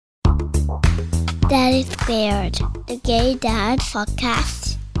Daddy Squared, the Gay Dad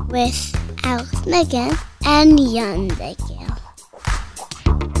podcast with Alex Megan and Jan Degel.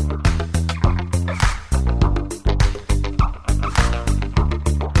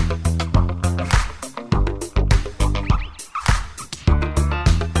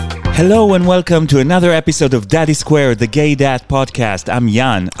 Hello and welcome to another episode of Daddy Squared, the Gay Dad podcast. I'm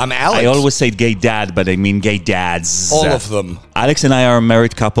Jan. I'm Alex. I always say gay dad, but I mean gay dads. All of them. Alex and I are a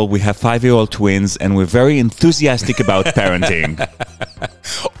married couple. We have 5-year-old twins, and we're very enthusiastic about parenting.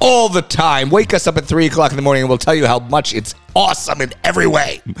 All the time. Wake us up at 3 o'clock in the morning and we'll tell you how much it's awesome in every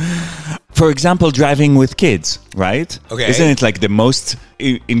way. For example, driving with kids, right? Okay. Isn't it like the most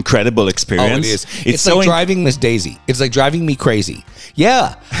incredible experience? Oh, it is. It's like driving Miss Daisy. It's like driving me crazy.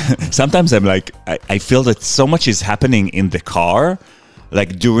 Yeah. Sometimes I'm like, I feel that so much is happening in the car,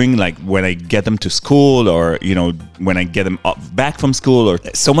 like during, like when I get them to school or, you know, when I get them back from school, or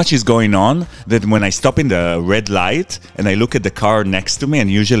so much is going on that when I stop in the red light and I look at the car next to me, and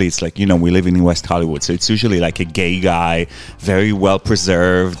usually it's like, you know, we live in West Hollywood, so it's usually like a gay guy, very well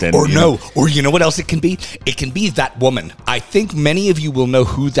preserved. And, or you know what else it can be? It can be that woman. I think many of you will know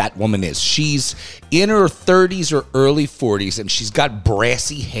who that woman is. She's in her 30s or early 40s, and she's got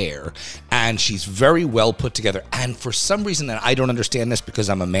brassy hair, and she's very well put together. And for some reason, and I don't understand this because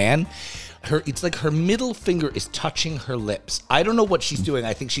I'm a man, it's like her middle finger is touching her lips. I don't know what she's doing.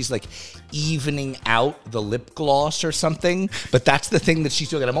 I think she's like evening out the lip gloss or something, but that's the thing that she's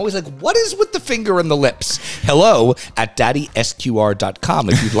doing. And I'm always like, what is with the finger and the lips? Hello at daddysqr.com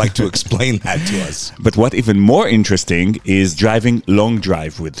if you'd like to explain that to us. But what even more interesting is driving long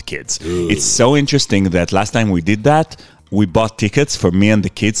drive with kids. Ooh. It's so interesting that last time we did that, we bought tickets for me and the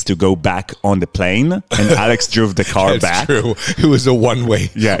kids to go back on the plane, and Alex drove the car back. That's true. It was a one-way.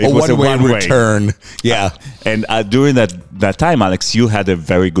 Yeah, it was a one-way return. Yeah. And during that time, Alex, you had a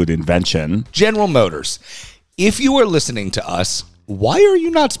very good invention. General Motors. If you are listening to us, why are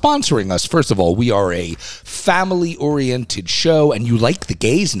you not sponsoring us? First of all, we are a family-oriented show, and you like the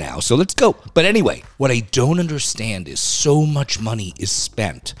gays now, so let's go. But anyway, what I don't understand is so much money is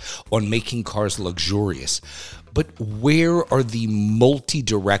spent on making cars luxurious. But where are the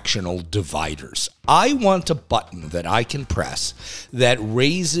multi-directional dividers? I want a button that I can press that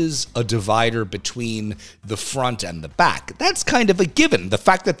raises a divider between the front and the back. That's kind of a given. The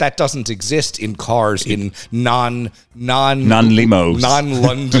fact that that doesn't exist in cars in non-limos,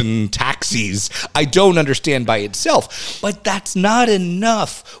 non-London taxis, I don't understand by itself. But that's not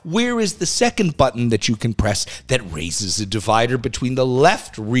enough. Where is the second button that you can press that raises a divider between the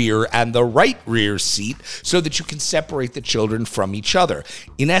left rear and the right rear seat so that you can separate the children from each other?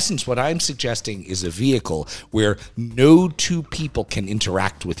 In essence, what I'm suggesting is a vehicle where no two people can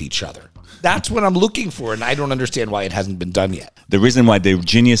interact with each other. That's what I'm looking for, and I don't understand why it hasn't been done yet. The reason why the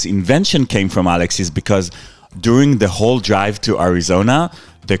genius invention came from Alex is because during the whole drive to Arizona,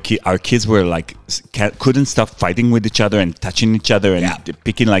 our kids were like couldn't stop fighting with each other and touching each other and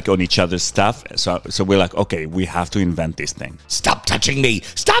picking like on each other's stuff. So we're like, okay, we have to invent this thing. Stop touching me!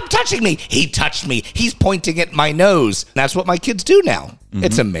 Stop touching me! He touched me. He's pointing at my nose. That's what my kids do now. Mm-hmm.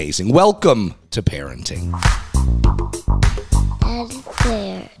 It's amazing. Welcome to parenting. Daddy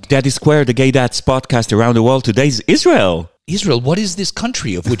Squared. Daddy Squared, the Gay Dads podcast around the world. Today's Israel. Israel, what is this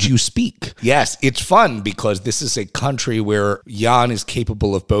country of which you speak? Yes, it's fun because this is a country where Jan is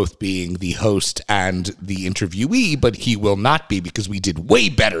capable of both being the host and the interviewee, but he will not be because we did way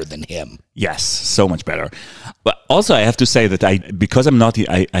better than him. Yes, so much better. But also I have to say that I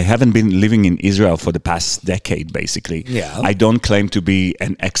haven't been living in Israel for the past decade, basically. Yeah. I don't claim to be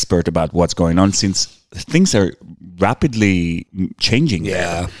an expert about what's going on since things are rapidly changing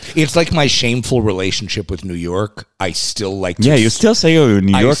there. It's like my shameful relationship with New York. I still like to... Yeah, you still say you're a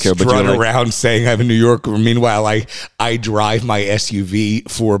New Yorker, but you're around saying I'm a New Yorker. Meanwhile, I drive my SUV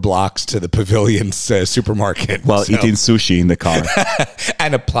 4 blocks to the Pavilion's supermarket. While eating sushi in the car.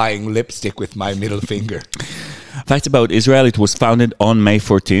 And applying lipstick with my middle finger. Facts about Israel. It was founded on May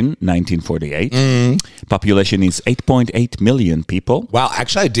 14, 1948. Population is 8.8 million people. Wow,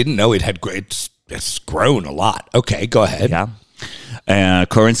 actually I didn't know it had... It's grown a lot. Okay, go ahead. Yeah.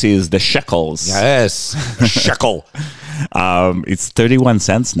 Currency is the shekels. Yes, shekel. It's 31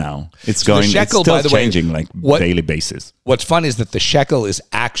 cents now. It's going. Shekel, it's still by the changing way, daily basis. What's fun is that the shekel is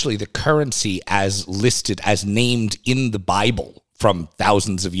actually the currency as listed, as named in the Bible from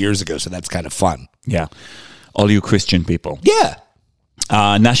thousands of years ago. So that's kind of fun. Yeah. All you Christian people. Yeah.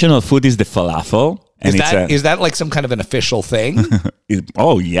 National food is the falafel. And is that like some kind of an official thing?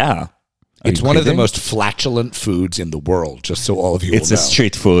 Oh, yeah. It's one of the most flatulent foods in the world, just so all of you will know. It's a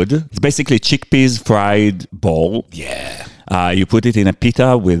street food. It's basically chickpeas fried bowl. Yeah. You put it in a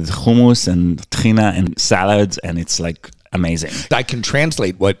pita with hummus and tahina and salads, and it's like amazing. I can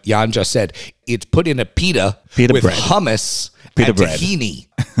translate what Jan just said. It's put in a pita with bread. hummus Pita and bread. tahini.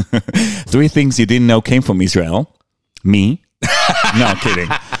 3 things you didn't know came from Israel. Me. No, kidding.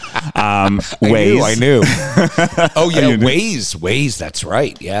 Waze. I knew. Oh, yeah, Waze. That's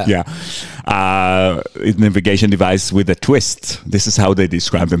right. Yeah. Yeah. Navigation device with a twist. This is how they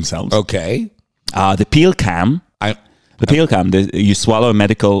describe themselves. Okay. The peel cam. The peel cam. You swallow a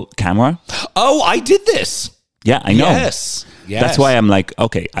medical camera. Oh, I did this. Yeah, I know. Yes. That's why I'm like,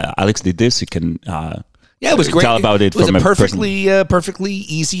 okay, Alex did this. You can Yeah, it was great. tell about it. It was from a person. perfectly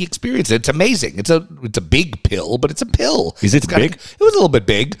easy experience. It's amazing. It's a big pill, but it's a pill. Is it It's got big? it was a little bit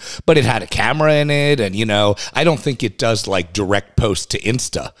big, but it had a camera in it, and I don't think it does like direct post to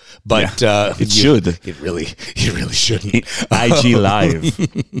Insta, but It should. It really shouldn't. IG Live.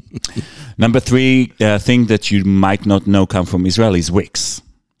 Number 3 thing that you might not know come from Israel is Wix.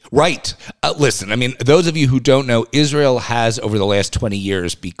 Right. Listen, I mean, those of you who don't know, Israel has, over the last 20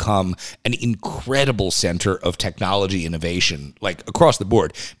 years, become an incredible center of technology innovation, like across the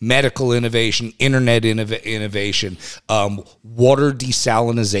board. Medical innovation, internet innovation, water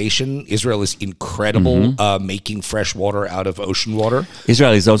desalinization. Israel is incredible making fresh water out of ocean water.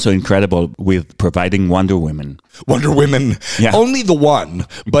 Israel is also incredible with providing Wonder Women. Wonder Women, Yeah. only the one,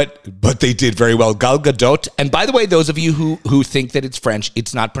 but they did very well. Gal Gadot, and by the way, those of you who think that it's French,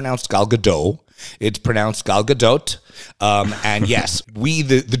 it's not pronounced Gal Gadot, it's pronounced Gal Gadot. And yes, we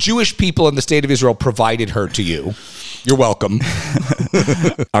the Jewish people in the state of Israel provided her to you. You're welcome.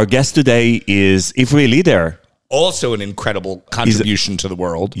 Our guest today is Ivri Lider. Also an incredible contribution to the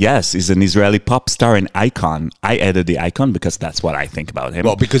world. Yes, he's an Israeli pop star and icon. I added the icon because that's what I think about him.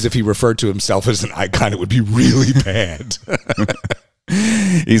 Well, because if he referred to himself as an icon, it would be really bad.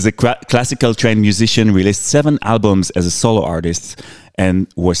 He's a classical trained musician, released 7 albums as a solo artist, and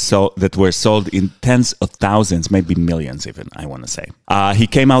were sold in tens of thousands, maybe millions even, I want to say. He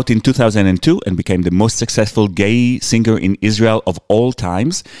came out in 2002 and became the most successful gay singer in Israel of all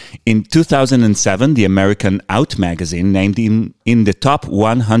times. In 2007, the American Out magazine named him in the top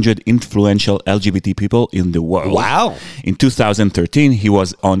 100 influential LGBT people in the world. Wow. In 2013, he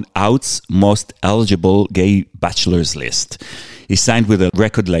was on Out's most eligible gay bachelors list. He signed with a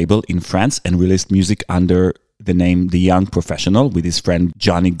record label in France and released music under the name The Young Professional with his friend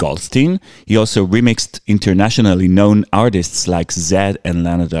Johnny Goldstein. He also remixed internationally known artists like Zedd and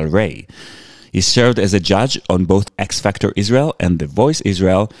Lana Del Rey. He served as a judge on both X Factor Israel and The Voice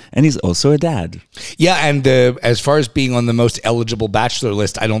Israel, and he's also a dad. Yeah, and as far as being on the most eligible bachelor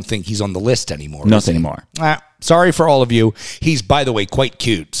list, I don't think he's on the list anymore. Not anymore. Sorry for all of you. He's, by the way, quite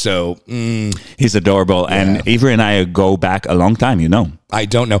cute. So He's adorable, and Ivri and I go back a long time, I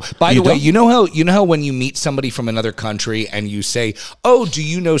don't know. By the way, you know how when you meet somebody from another country and you say, "Oh, do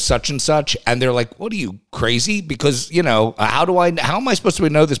you know such and such?" and they're like, "What are you, crazy?" Because how am I supposed to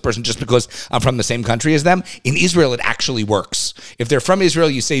know this person just because I'm from the same country as them? In Israel, it actually works. If they're from Israel,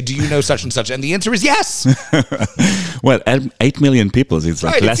 you say, "Do you know such and such?" and the answer is yes. Well, 8 million people, it's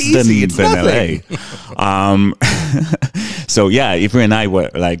like Right, less it's easy. It's than nothing. LA. So yeah, Ivri and I were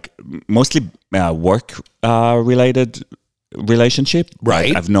like mostly work related relationship.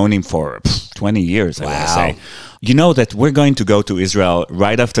 Right. I've known him for 20 years, I want to Wow. say. You know that we're going to go to Israel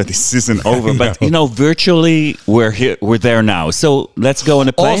right after this season over, but virtually we're here, we're there now. So let's go on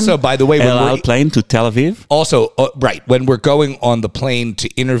a plane. Also, by the way, when El Al we're- plane to Tel Aviv. Also, right, when we're going on the plane to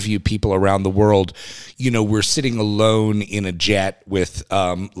interview people around the world, we're sitting alone in a jet with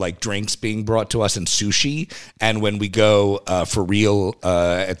like drinks being brought to us and sushi. And when we go for real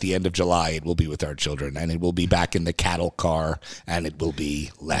at the end of July, it will be with our children, and it will be back in the cattle car, and it will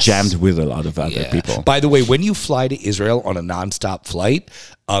be less Jammed with a lot of other people. By the way, when you fly to Israel on a nonstop flight,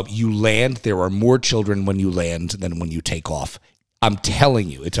 you land. There are more children when you land than when you take off. I'm telling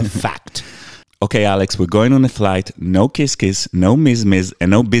you, it's a fact. Okay, Alex, we're going on a flight. No kiss, no miz,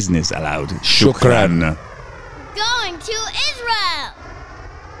 and no business allowed. Shukran. Going to Israel.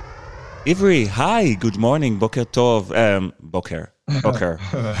 Ivri, hi, good morning. Boker Tov. Boker. Boker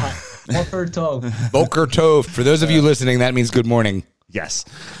Tov. Boker Tov. For those of you listening, that means good morning. Yes.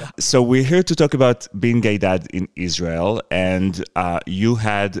 So we're here to talk about being gay dad in Israel, and you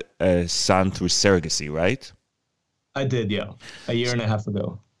had a son through surrogacy, right? I did, yeah. A year and a half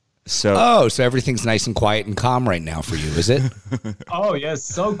ago. So, So everything's nice and quiet and calm right now for you, is it? Oh, yes,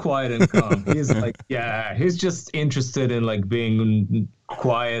 so quiet and calm. He's like, he's just interested in like being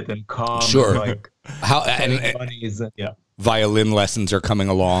quiet and calm. Sure. And, like, How playing bunnies and, violin lessons are coming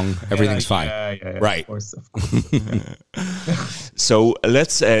along. Everything's fine. Yeah, Right. Of course. so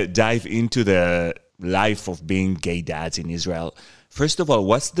let's dive into life of being gay dads in Israel. First of all,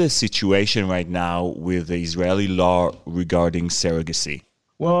 what's the situation right now with the Israeli law regarding surrogacy?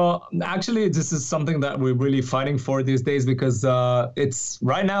 Well, actually, this is something that we're really fighting for these days because it's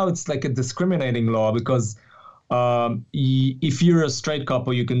right now it's like a discriminating law because if you're a straight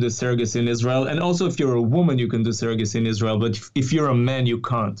couple, you can do surrogacy in Israel, and also if you're a woman, you can do surrogacy in Israel. But if you're a man, you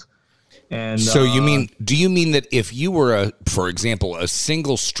can't. And so do you mean that if you were for example, a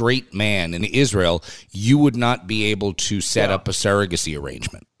single straight man in Israel, you would not be able to set up a surrogacy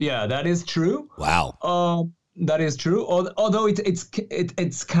arrangement? Yeah, that is true. Wow. That is true. Although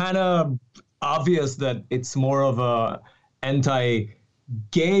it's kind of obvious that it's more of a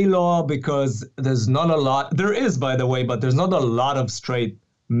anti-gay law because there's not a lot. There is, by the way, but there's not a lot of straight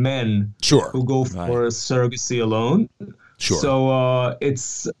men who go for surrogacy alone. Sure. So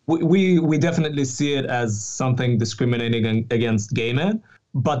we definitely see it as something discriminating against gay men.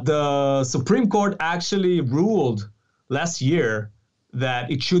 But the Supreme Court actually ruled last year that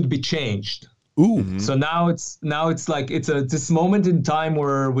it should be changed. Ooh. Mm-hmm. So now it's like it's this moment in time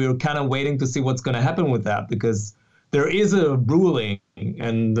where we're kind of waiting to see what's going to happen with that because there is a ruling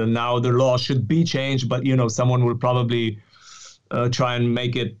and now the law should be changed. But someone will probably try and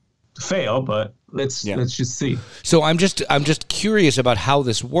make it fail. But let's just see. So I'm just curious about how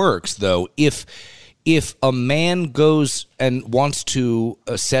this works, though. If a man goes and wants to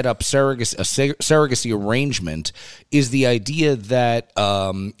set up surrogacy arrangement, is the idea that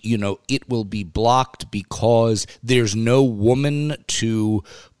it will be blocked because there's no woman to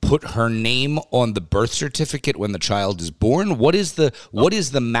put her name on the birth certificate when the child is born? What is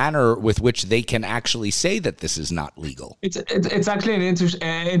the manner with which they can actually say that this is not legal? It's actually an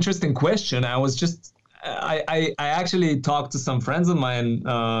interesting question. I actually talked to some friends of mine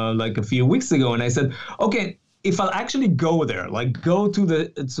like a few weeks ago, and I said, okay, if I'll actually go there, like go to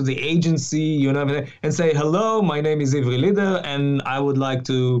the agency, and say, hello, my name is Ivri Lider, and I would like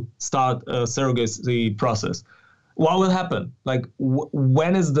to start a surrogacy process. What will happen? Like,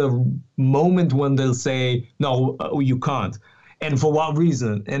 when is the moment when they'll say, no, you can't? And for what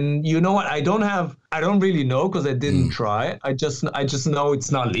reason? And you know what? I don't really know because I didn't try. I just know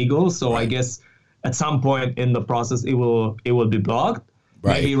it's not legal. So I guess at some point in the process, it will be blocked.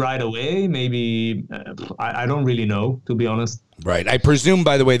 Right. Maybe right away. Maybe I don't really know, to be honest. Right. I presume,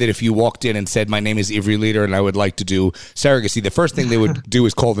 by the way, that if you walked in and said, my name is Ivri Lider and I would like to do surrogacy, the first thing they would do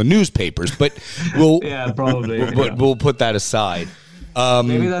is call the newspapers. But we'll we'll put that aside.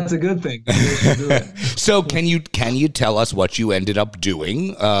 Maybe that's a good thing. Maybe we should do it. So can you tell us what you ended up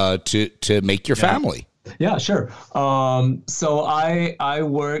doing to make your family? Yeah, sure. So I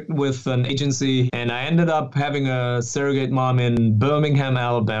worked with an agency and I ended up having a surrogate mom in Birmingham,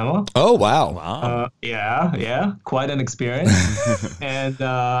 Alabama. Oh, wow. Yeah. Quite an experience. And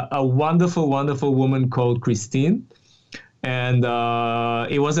a wonderful, wonderful woman called Christine. And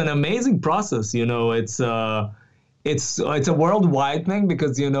it was an amazing process. It's a worldwide thing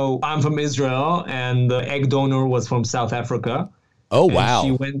because, I'm from Israel and the egg donor was from South Africa. Oh, wow.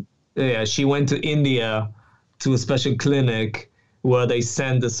 She went to India to a special clinic where they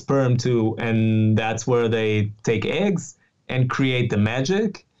send the sperm to, and that's where they take eggs and create the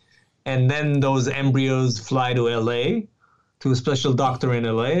magic. And then those embryos fly to LA to a special doctor in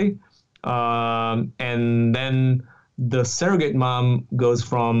LA. And then the surrogate mom goes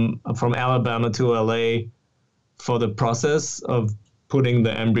from Alabama to LA for the process of putting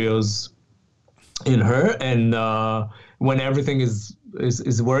the embryos in her. And when everything is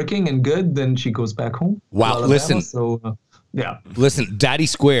working and good, then she goes back home. Wow. Listen. So, yeah. Listen, Daddy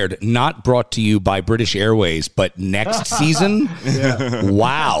Squared, not brought to you by British Airways, but next season?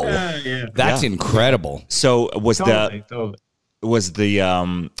 Wow. That's incredible. So was Totally.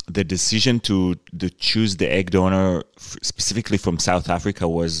 the decision to choose the egg donor specifically from South Africa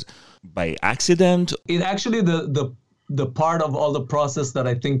was by accident? It actually, the part of all the process that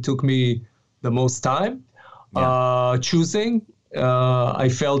I think took me the most time, choosing, I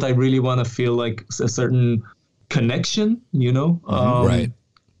felt I really want to feel like a certain connection, right,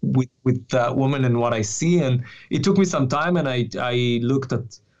 with that woman and what I see. And it took me some time, and I looked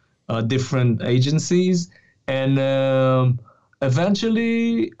at different agencies, and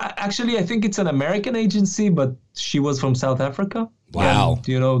eventually, actually, I think it's an American agency, but she was from South Africa. Wow.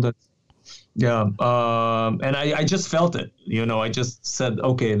 And, that. Yeah. And I just felt it. I just said,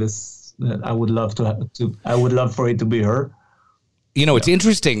 okay, I would love I would love for it to be her. It's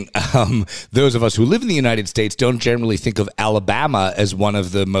interesting. Those of us who live in the United States don't generally think of Alabama as one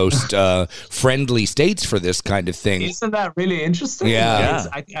of the most friendly states for this kind of thing. Isn't that really interesting? Yeah.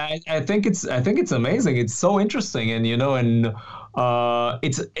 I think it's amazing. It's so interesting, and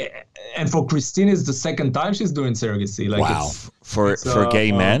It's and for Christine, it's the second time she's doing surrogacy. Like, Wow. For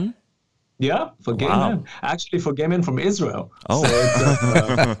gay men. Yeah, for gay Wow. men. Actually, for gay men from Israel. Oh. So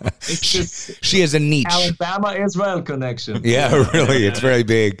it's just She has a niche. Alabama-Israel connection. Yeah, really, it's very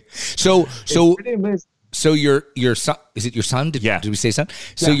big. So Pretty amazing. So your son, is it your son? Did we say son?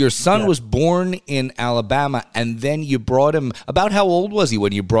 So Yeah. your son Yeah. was born in Alabama, and then you brought him. About how old was he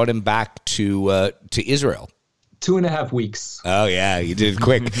when you brought him back to Israel? 2.5 weeks. Oh yeah, you did it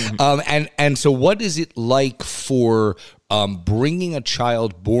quick. And so what is it like for bringing a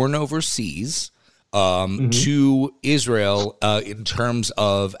child born overseas to Israel in terms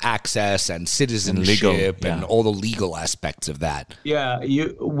of access and citizenship and all the legal aspects of that? Yeah,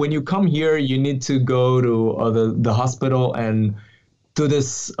 when you come here, you need to go to the hospital and do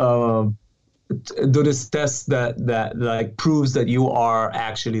this test that like proves that you are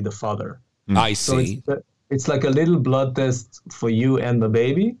actually the father. I So see. it's like a little blood test for you and the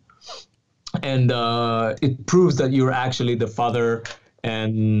baby, and it proves that you're actually the father.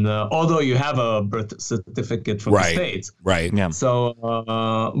 And although you have a birth certificate from the States, Right. Yeah. so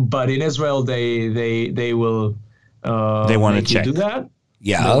but in Israel they will They want to make you check. do that.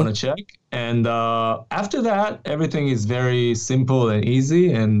 Yeah. They want to check, and after that, everything is very simple and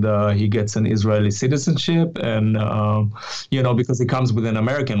easy. And he gets an Israeli citizenship, and because he comes with an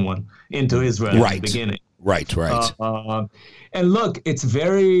American one into Israel at the beginning. Right. And look, it's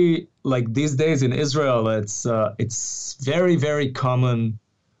very like these days in Israel, it's very, very common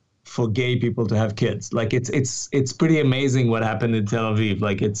for gay people to have kids. Like it's pretty amazing what happened in Tel Aviv.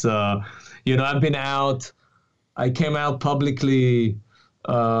 Like it's I've been out. I came out publicly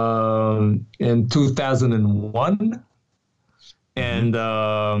in 2001, and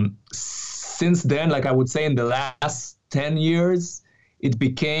since then, like I would say, in the last 10 years, it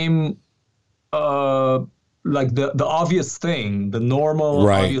became like the obvious thing, the normal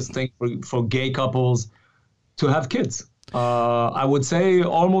obvious thing for gay couples to have kids. I would say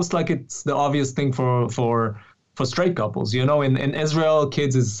almost like it's the obvious thing for straight couples. In Israel,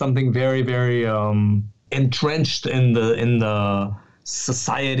 kids is something very, very entrenched in the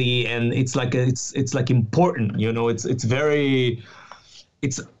society, and it's like important.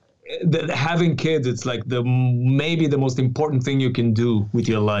 Having kids, it's like maybe the most important thing you can do with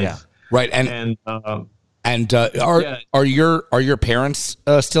your life. Yeah. Right. And are your parents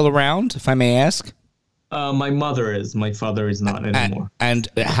still around, if I may ask? My mother is. My father is not anymore. And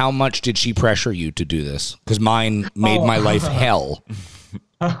how much did she pressure you to do this? Because mine made my life hell.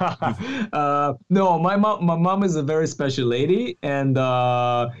 No, my mom is a very special lady, and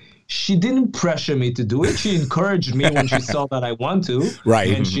she didn't pressure me to do it. She encouraged me when she saw that I want to.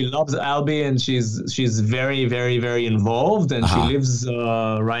 Right. And she loves Albie, and she's very, very, very involved, and she lives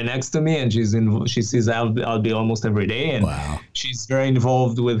right next to me, and she sees Albie almost every day, and she's very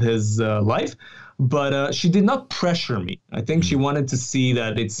involved with his life. But she did not pressure me. I think she wanted to see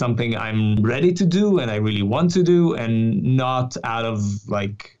that it's something I'm ready to do and I really want to do, and not out of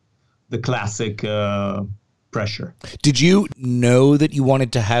like the classic pressure. Did you know that you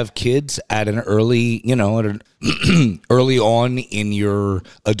wanted to have kids at an early, early on in your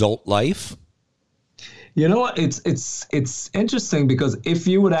adult life? You know what? It's interesting, because if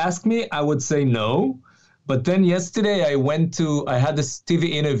you would ask me, I would say no. But then yesterday I had this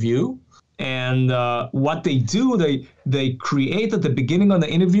TV interview. And what they do, they create at the beginning of the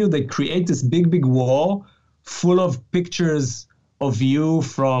interview, they create this big wall full of pictures of you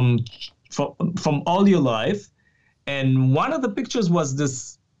from all your life. And one of the pictures was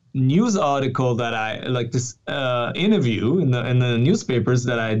this news article that I like, this interview in the newspapers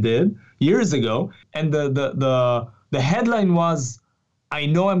that I did years ago. And the headline was, "I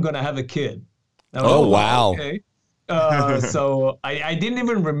know I'm gonna have a kid." Oh, wow. Okay. So I didn't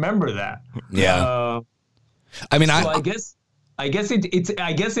even remember that. Yeah. I mean, so I guess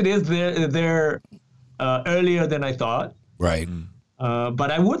it is there earlier than I thought. Right.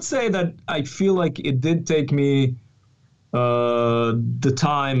 But I would say that I feel like it did take me the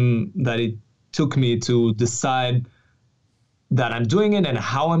time that it took me to decide that I'm doing it and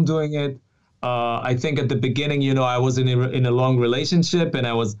how I'm doing it. I think at the beginning, I was in a long relationship, and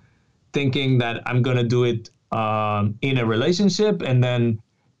I was thinking that I'm gonna do it in a relationship, and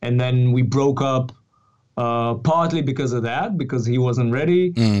then we broke up partly because of that, because he wasn't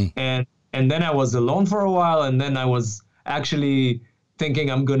ready, and then I was alone for a while, and then I was actually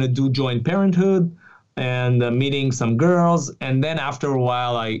thinking I'm gonna do joint parenthood and meeting some girls, and then after a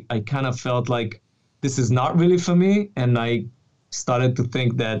while I kind of felt like this is not really for me, and I started to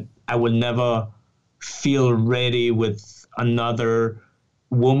think that I would never feel ready with another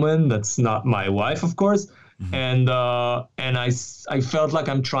woman that's not my wife, of course. And and I felt like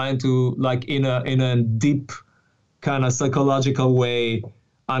I'm trying to, like, in a deep kind of psychological way,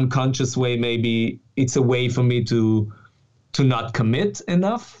 unconscious way, maybe it's a way for me to not commit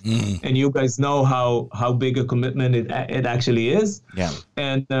enough. And you guys know how big a commitment it actually is. Yeah.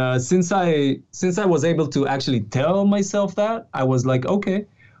 And since I was able to actually tell myself that, I was like, okay,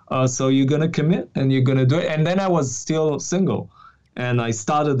 so you're gonna commit and you're gonna do it. And then I was still single, and I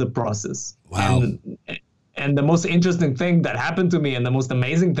started the process. Wow. And the most interesting thing that happened to me, and the most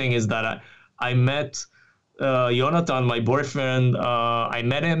amazing thing, is that I met Jonathan, my boyfriend. I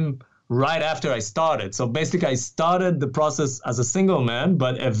met him right after I started. So basically, I started the process as a single man,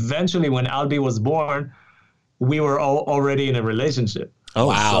 but eventually, when Albi was born, we were already in a relationship. Oh,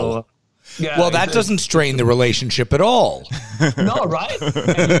 wow. So, yeah, Well, that doesn't strain the relationship at all. No, right?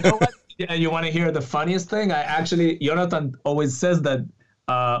 And you know what? Yeah, you want to hear the funniest thing? Jonathan always says that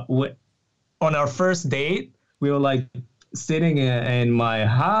on our first date, we were like sitting in my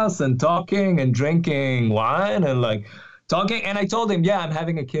house and talking and drinking wine and like talking. And I told him, yeah, I'm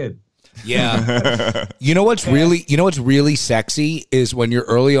having a kid. Yeah. You know what's really sexy is when you're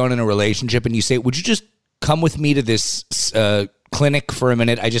early on in a relationship and you say, would you just come with me to this clinic for a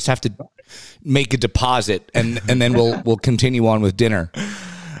minute? I just have to make a deposit and then we'll continue on with dinner.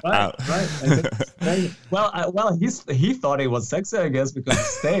 Right. Well, he thought it was sexy, I guess, because he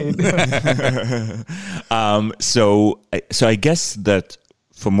stayed. So I guess that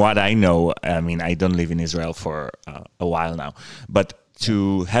from what I know, I mean, I don't live in Israel for a while now, but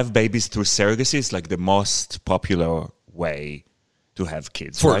to have babies through surrogacy is like the most popular way to have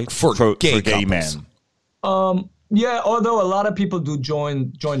kids, right? For gay men. Yeah, although a lot of people do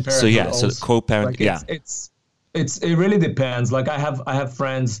joint parenthood. So yeah, also. so co-parent. Like it really depends. Like I have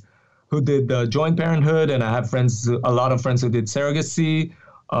friends who did the joint parenthood, and I have a lot of friends who did surrogacy.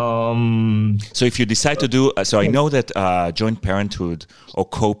 So if you decide to do, I know that joint parenthood or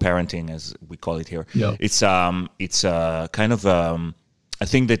co-parenting, as we call it here, it's kind of I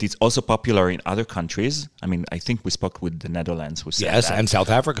think that it's also popular in other countries. I mean, I think we spoke with the Netherlands who said that. And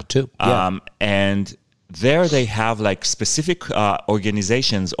South Africa too. And there they have like specific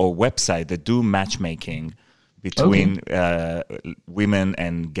organizations or website that do matchmaking between women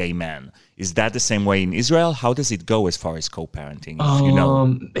and gay men. Is that the same way in Israel? How does it go as far as co-parenting? If you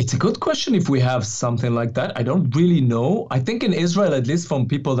know, it's a good question if we have something like that. I don't really know. I think in Israel, at least from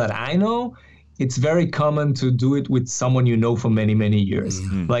people that I know, it's very common to do it with someone you know for many, many years.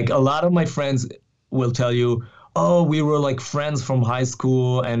 Mm-hmm. Like a lot of my friends will tell you, oh, we were like friends from high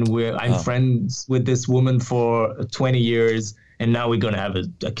school, and I'm friends with this woman for 20 years, and now we're going to have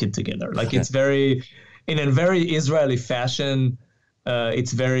a kid together. Like it's in a very Israeli fashion,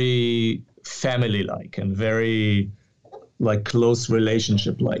 it's very family-like and very like close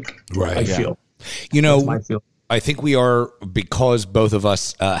relationship-like. Right. I feel. You know, that's my feel. I think we are, because both of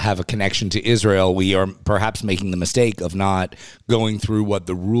us have a connection to Israel, we are perhaps making the mistake of not going through what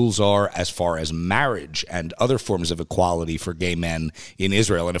the rules are as far as marriage and other forms of equality for gay men in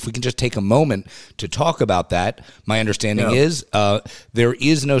Israel. And if we can just take a moment to talk about that, my understanding is there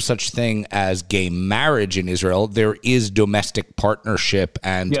is no such thing as gay marriage in Israel. There is domestic partnership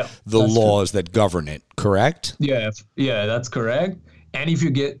and the laws that govern it, correct? Yeah, that's correct. And if you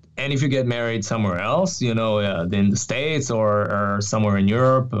get married somewhere else, in the States or somewhere in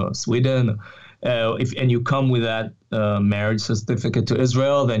Europe, or Sweden, and you come with that marriage certificate to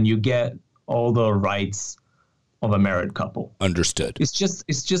Israel, then you get all the rights of a married couple. Understood. It's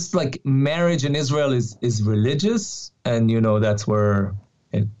just like marriage in Israel is religious, and that's where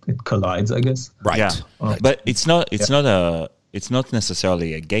it collides, I guess. Right. Yeah. But it's not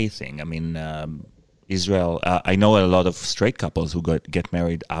necessarily a gay thing. I mean, Israel, I know a lot of straight couples who get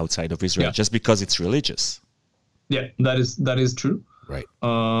married outside of Israel just because it's religious. Yeah, that is true. Right.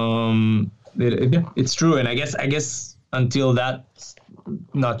 It's true, and I guess until that's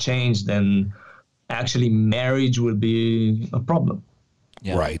not changed, then actually marriage will be a problem.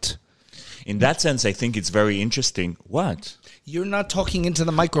 Yeah. Right. In that sense, I think it's very interesting. What? You're not talking into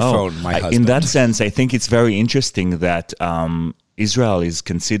the microphone, my husband. In that sense, I think it's very interesting that Israel is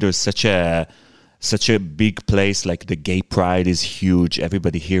considered such a big place. Like the gay pride is huge.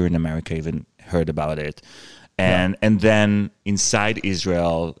 Everybody here in America even heard about it. And then inside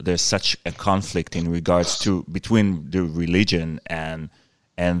Israel, there's such a conflict in regards to between the religion and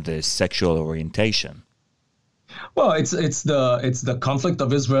the sexual orientation. Well, it's the conflict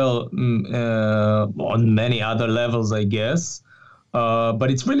of Israel on many other levels, I guess. But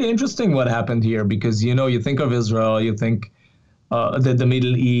it's really interesting what happened here because, you think of Israel, you think the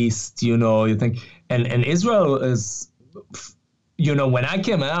Middle East, you think, and Israel is, when I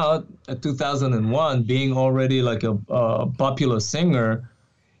came out at 2001, being already like a popular singer,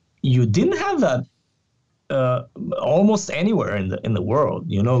 you didn't have that almost anywhere in the world.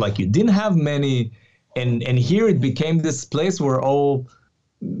 Like you didn't have many, and here it became this place where all,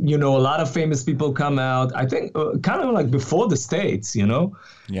 a lot of famous people come out. I think kind of like before the States, Yeah.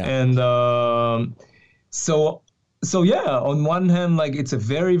 and so yeah. On one hand, like it's a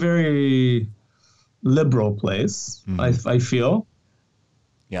very, very liberal place. I feel.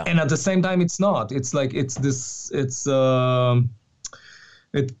 Yeah. And at the same time, it's not. It's like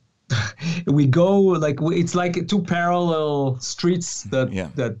we go like it's like two parallel streets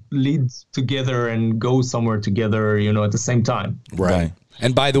that lead together and go somewhere together, at the same time. Right.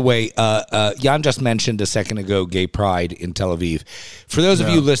 And by the way, Jan just mentioned a second ago Gay Pride in Tel Aviv. For those of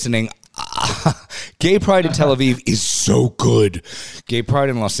you listening, Gay Pride in Tel Aviv is so good. Gay Pride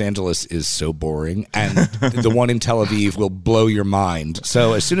in Los Angeles is so boring, and the one in Tel Aviv will blow your mind.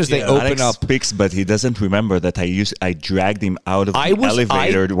 So as soon as they open Alex up, speaks, but he doesn't remember that I dragged him out of the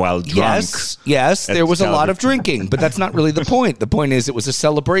elevator while drunk. Yes, there was a lot of drinking, but that's not really the point. The point is it was a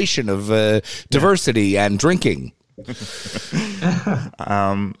celebration of diversity and drinking.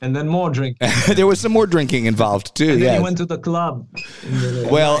 And then more drinking. There was some more drinking involved too. And then yes. he went to the club.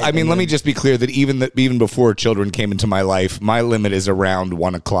 Well, I mean, let me just be clear that even before children came into my life, my limit is around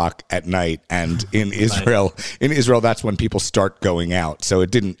 1:00 at night, and in Israel, that's when people start going out. So it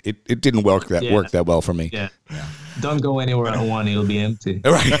didn't work that well for me. Yeah. Don't go anywhere at 1; it'll be empty.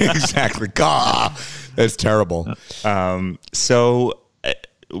 Right? Exactly. God, that's terrible. So.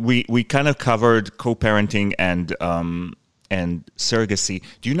 We kind of covered co-parenting and surrogacy.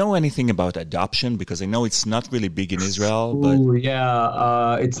 Do you know anything about adoption? Because I know it's not really big in Israel. But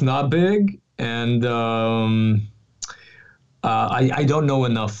it's not big, and I don't know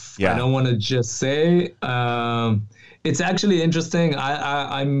enough. Yeah. I don't want to just say. It's actually interesting.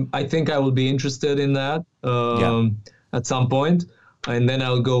 I think I will be interested in that at some point, and then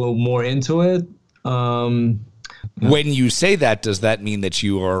I'll go more into it. When you say that, does that mean that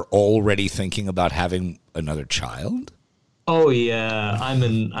you are already thinking about having another child? Oh yeah, I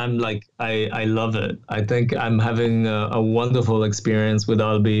love it. I think I'm having a wonderful experience with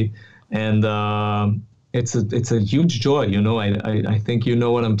Albi, and it's a huge joy. I think you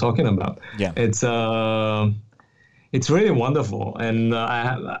know what I'm talking about. Yeah, it's really wonderful, and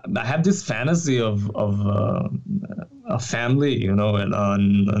I have this fantasy of a family,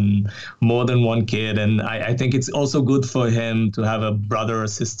 and more than one kid, and I think it's also good for him to have a brother or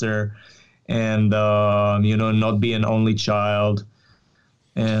sister, and not be an only child,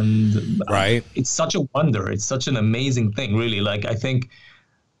 and right. It's such a wonder. It's such an amazing thing, really. Like I think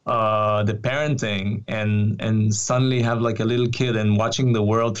the parenting and suddenly have like a little kid and watching the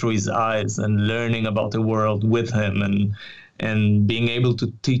world through his eyes and learning about the world with him and being able to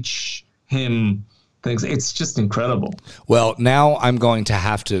teach him things. It's just incredible. Well, now I'm going to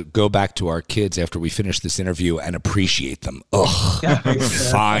have to go back to our kids after we finish this interview and appreciate them. Ugh,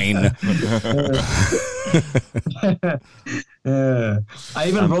 fine. I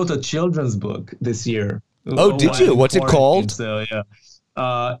even wrote a children's book this year. Oh, did you? What's it called? So, yeah.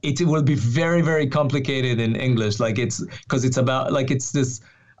 It will be very, very complicated in English. Like it's about like it's this.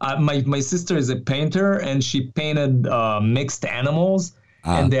 My sister is a painter, and she painted mixed animals.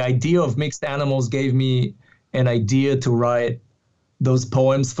 And the idea of mixed animals gave me an idea to write those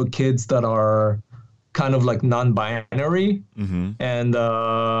poems for kids that are kind of like non-binary. Mm-hmm.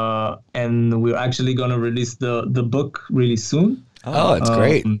 And we're actually going to release the book really soon. Oh, that's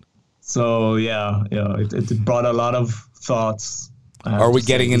great. So yeah, it brought a lot of thoughts. Are we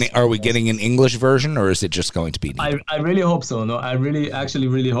getting an English version, or is it just going to be? I really hope so. No, I actually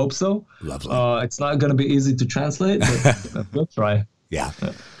really hope so. Lovely. It's not going to be easy to translate, but we'll try. Yeah.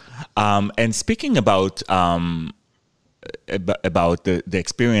 And speaking about the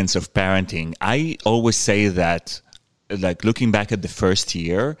experience of parenting, I always say that, like looking back at the first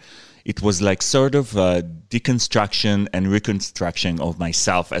year, it was like sort of a deconstruction and reconstruction of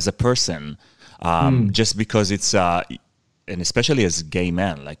myself as a person, just because it's and especially as gay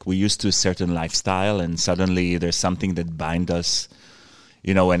men, like we used to a certain lifestyle, and suddenly there's something that binds us.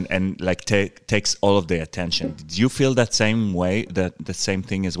 And like takes all of the attention. Did you feel that same way, the same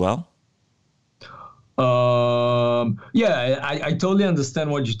thing as well? Yeah, I totally understand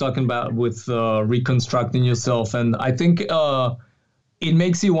what you're talking about with reconstructing yourself. And I think it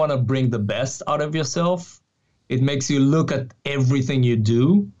makes you want to bring the best out of yourself. It makes you look at everything you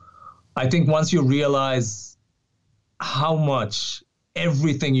do. I think once you realize how much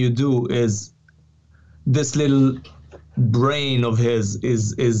everything you do is this little brain of his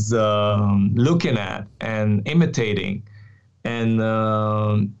is looking at and imitating,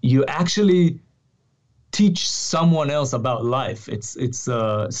 and you actually teach someone else about life. It's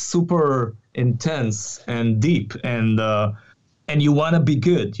super intense and deep, and you want to be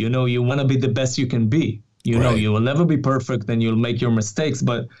good. You know, you want to be the best you can be. You know, you will never be perfect, and you'll make your mistakes,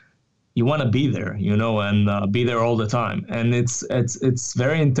 but you want to be there. You know, and be there all the time. And it's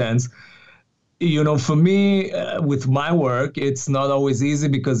very intense. You know, for me, with my work, it's not always easy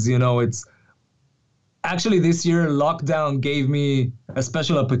because, you know, it's actually this year lockdown gave me a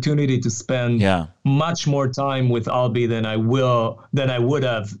special opportunity to spend much more time with Albi than I would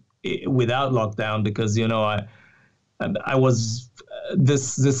have without lockdown, because, you know, I was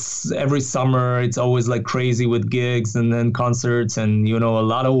this every summer, it's always like crazy with gigs and then concerts and, you know, a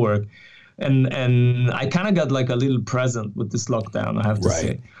lot of work. And I kind of got like a little present with this lockdown, I have to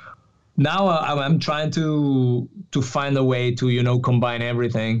say. Now I'm trying to find a way to, you know, combine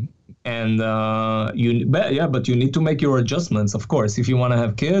everything. And but you need to make your adjustments, of course. If you want to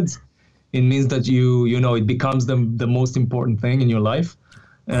have kids, it means that you know, it becomes the most important thing in your life,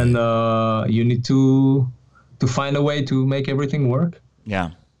 and you need to find a way to make everything work.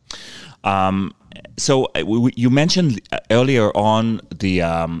 Yeah. So you mentioned earlier on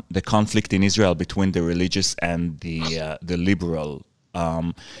the conflict in Israel between the religious and the liberal,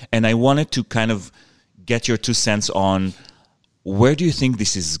 and I wanted to kind of get your 2 cents on where do you think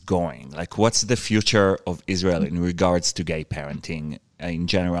this is going? Like, what's the future of Israel in regards to gay parenting in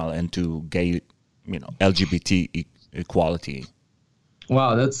general and to gay, you know, LGBT equality?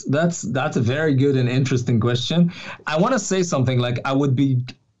 Wow, that's a very good and interesting question. I want to say something. Like, I would be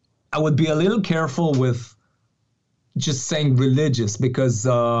a little careful with just saying religious, because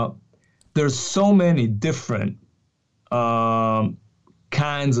there's so many different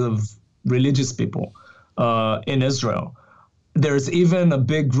kinds of religious people in Israel. There's even a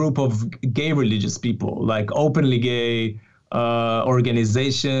big group of gay religious people, like openly gay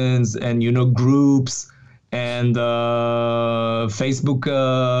organizations and, you know, groups and Facebook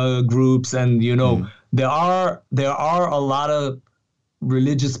groups, and, you know, there are a lot of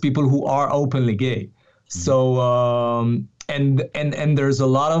religious people who are openly gay. So and there's a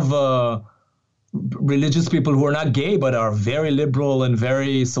lot of religious people who are not gay but are very liberal and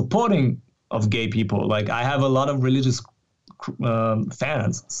very supporting of gay people. Like, I have a lot of religious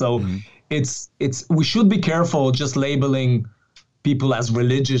fans. So it's we should be careful just labeling people as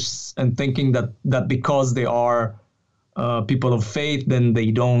religious and thinking that because they are people of faith, then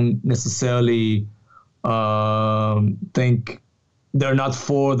they don't necessarily think they're not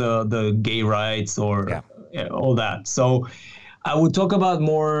for the gay rights or all that. So I would talk about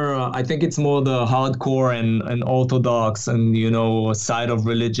more, I think it's more the hardcore and orthodox and, you know, side of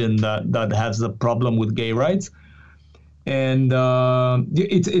religion that has a problem with gay rights. And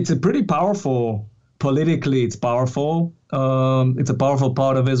it's a pretty powerful, politically it's powerful. It's a powerful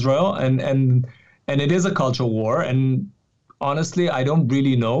part of Israel, and it is a cultural war. And honestly, I don't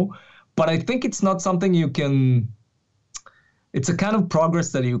really know, but I think it's not something it's a kind of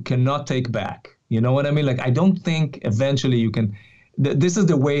progress that you cannot take back. You know what I mean? Like, I don't think eventually you can, this is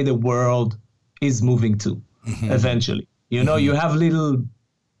the way the world is moving to eventually. You know, you have little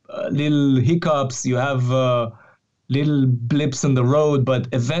hiccups, you have little blips in the road, but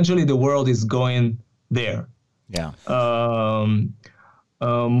eventually the world is going there. Yeah.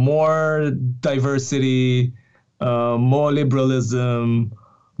 More diversity, more liberalism,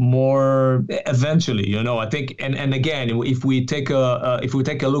 more eventually, you know, I think, and again, if we take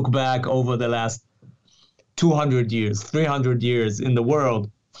a look back over the last 200 years, 300 years in the world,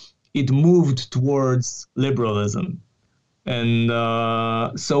 it moved towards liberalism. And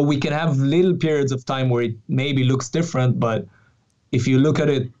so we can have little periods of time where it maybe looks different, but if you look at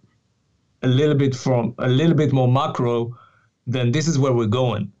it a little bit more macro, then this is where we're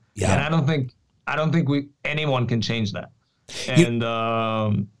going. Yeah. And I don't think anyone can change that. And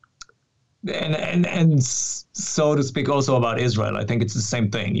and so to speak also about Israel, I think it's the same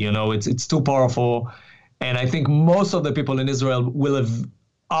thing. You know, it's too powerful, and I think most of the people in Israel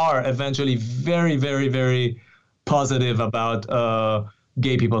are eventually very, very, very positive about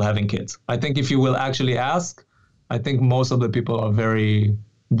gay people having kids. I think if you will actually ask, I think most of the people are very,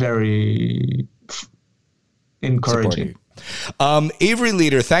 very encouraging. Avery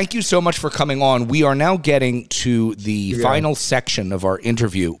Leader, thank you so much for coming on. We are now getting to the final section of our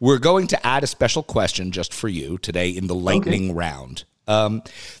interview. We're going to add a special question just for you today in the lightning round. The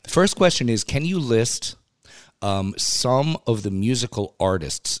first question is, can you list some of the musical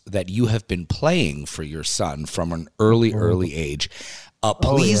artists that you have been playing for your son from an early age?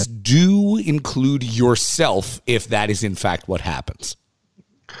 Please do include yourself if that is in fact what happens.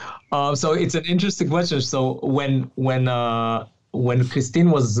 So it's an interesting question. So when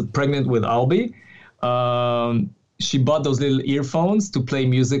Christine was pregnant with Albie, she bought those little earphones to play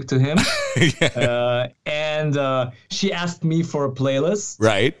music to him, and she asked me for a playlist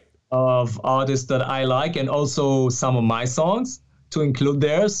Right. of artists that I like, and also some of my songs to include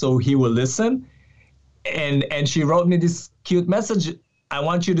there, so he will listen. And she wrote me this cute message. I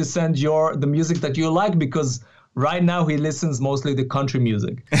want you to send the music that you like, because right now he listens mostly to country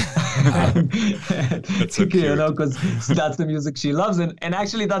music. That's so cute. You know, because that's the music she loves. And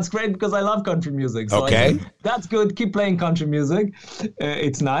actually that's great, because I love country music. So Okay. I think that's good. Keep playing country music.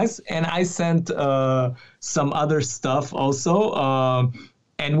 It's nice. And I sent some other stuff also.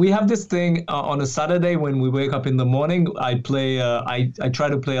 And we have this thing on a Saturday when we wake up in the morning. I play. I try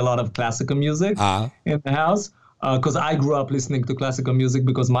to play a lot of classical music in the house, because I grew up listening to classical music,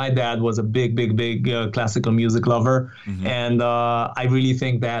 because my dad was a big classical music lover, and I really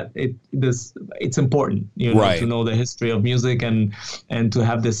think that it's important, you know, Right. to know the history of music and to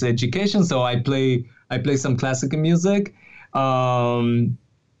have this education. So I play some classical music.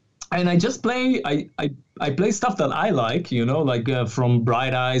 And I just play. I play stuff that I like, you know, like from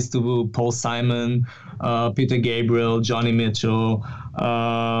Bright Eyes to Paul Simon, Peter Gabriel, Johnny Mitchell.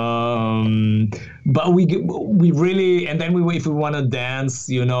 But we really, and then if we want to dance,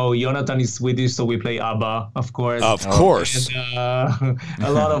 you know, Jonathan is Swedish, so we play ABBA, of course. Of course. And, a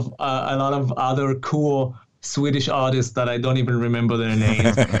lot of other cool Swedish artists that I don't even remember their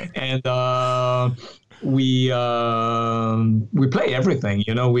names, and. We play everything,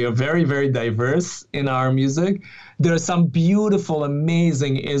 you know. We are very, very diverse in our music. There are some beautiful,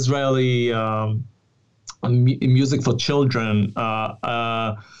 amazing Israeli music for children.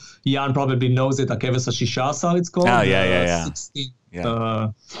 Jan probably knows it. Akeves HaShishasar, it's called. Oh, yeah. 16,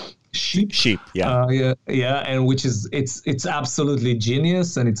 Yeah. Sheep. Yeah. And which is it's absolutely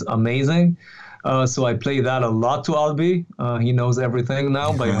genius, and it's amazing. So I play that a lot to Albie. He knows everything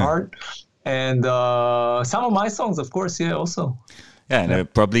now by heart. And some of my songs, of course, also. Yeah, and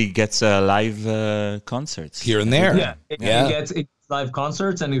it probably gets live concerts. Here and there. Yeah, it gets live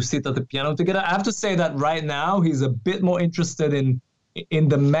concerts, and you sit at the piano together. I have to say that right now he's a bit more interested in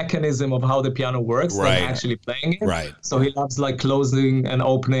the mechanism of how the piano works Right. than actually playing it. Right. So he loves like closing and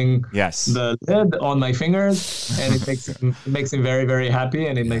opening the lid on my fingers, and it makes him very, very happy,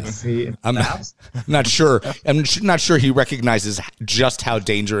 and it makes he laughs. Not sure. I'm not sure he recognizes just how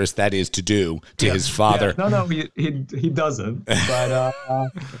dangerous that is to do to his father. Yeah. No, he doesn't. But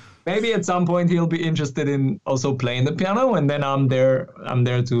maybe at some point he'll be interested in also playing the piano, and then I'm there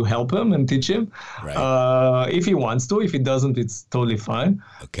to help him and teach him. Right. If he wants to. If he doesn't, it's totally fine.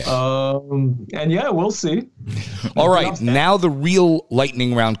 Okay. And yeah, we'll see. All right. Now the real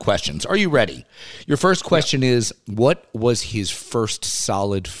lightning round questions. Are you ready? Your first question is, what was his first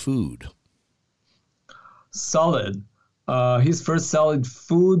solid food? Solid. His first solid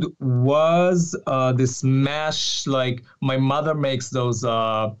food was this mash. Like my mother makes those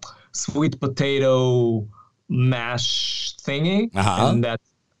sweet potato mash thingy, and that's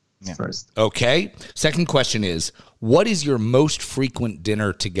first. Okay. Second question is, what is your most frequent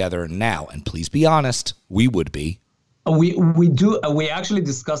dinner together now? And please be honest, we would be. We do. We actually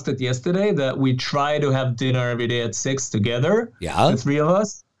discussed it yesterday that we try to have dinner every day at 6 together. Yeah. The three of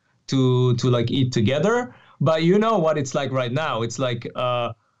us to like eat together. But you know what it's like right now. It's like,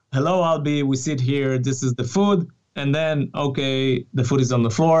 hello, Albie, we sit here. This is the food. And then, okay, the food is on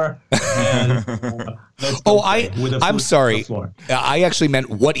the floor. And let's go I'm sorry. I actually meant,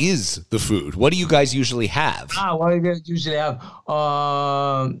 what is the food? What do you guys usually have? What do you guys usually have?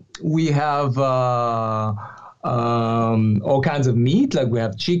 We have all kinds of meat. Like we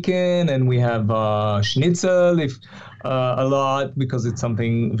have chicken, and we have schnitzel, a lot, because it's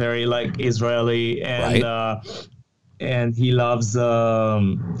something very like Israeli, and and he loves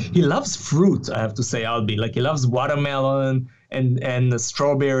fruit. I have to say, Albie, like he loves watermelon and the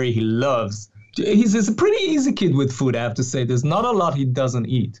strawberry. He loves. He's a pretty easy kid with food. I have to say, there's not a lot he doesn't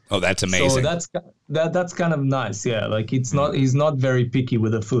eat. Oh, that's amazing. So that's kind of nice. Yeah, like he's not very picky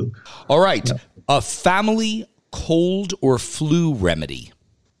with the food. All right, a family cold or flu remedy.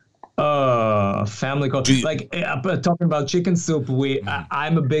 Family cold. Talking about chicken soup,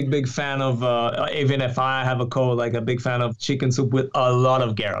 I'm a big fan of, even if I have a cold, like a big fan of chicken soup with a lot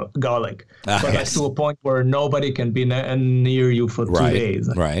of garlic. But that's to a point where nobody can be near you for 2 days.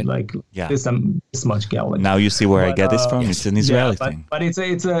 Right. Like this much garlic. Now you see where I get this from. It's an Israeli thing. But it's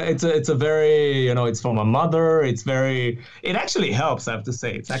a very, it's from my mother. It actually helps. I have to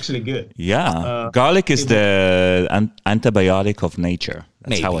say, it's actually good. Yeah. Garlic is the antibiotic of nature.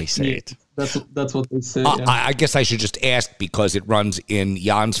 That's how I say it. That's what they say. Yeah. I guess I should just ask because it runs in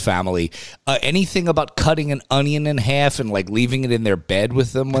Jan's family. Anything about cutting an onion in half and like leaving it in their bed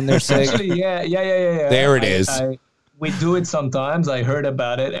with them when they're sick? Actually, yeah. There it is. We do it sometimes. I heard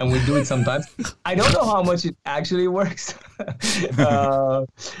about it, and we do it sometimes. I don't know how much it actually works.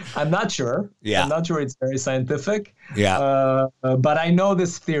 I'm not sure. Yeah. I'm not sure it's very scientific. Yeah. But I know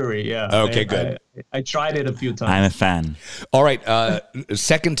this theory. Yeah. Okay, good. I tried it a few times. I'm a fan. All right.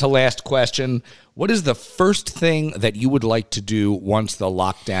 Second to last question. What is the first thing that you would like to do once the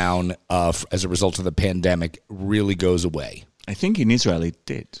lockdown as a result of the pandemic really goes away? I think in Israel it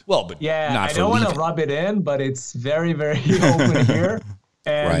did. Well, but yeah, not I for don't want to leaving. rub it in, but it's very, very open here.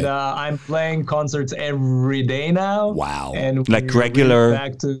 And Right. I'm playing concerts every day now. Wow. And Like we're regular-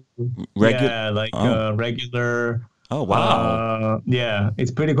 back to regu- regular. Oh, wow. Yeah, it's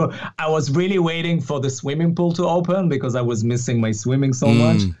pretty cool. I was really waiting for the swimming pool to open because I was missing my swimming so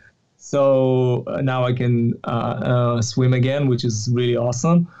much. So now I can swim again, which is really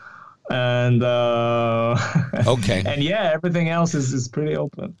awesome. And Okay. and yeah, everything else is pretty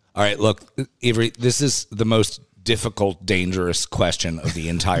open. All right, look, Avery, this is the most difficult, dangerous question of the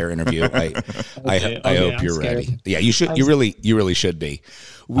entire interview. I hope I'm you're scared. ready. Yeah, you should. You really should be.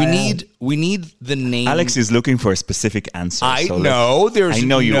 We need the name. Alex is looking for a specific answer. I so know. There's I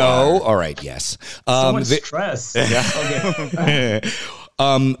know you are. All right. Yes. So much stress. Okay.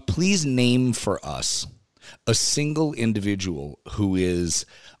 Please name for us a single individual who is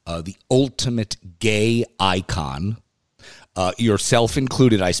the ultimate gay icon. Yourself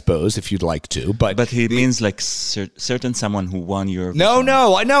included, I suppose, if you'd like to. But he means like certain someone who won your. No,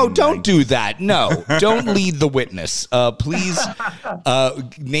 don't do that. No, don't lead the witness. Please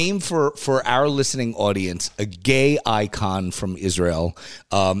name for our listening audience a gay icon from Israel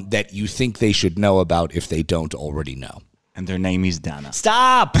that you think they should know about if they don't already know. And their name is Dana.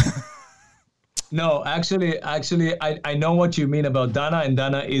 Stop. No, actually, I know what you mean about Dana, and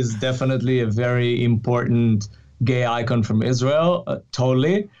Dana is definitely a very important gay icon from Israel,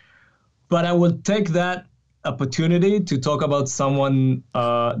 totally. But I will take that opportunity to talk about someone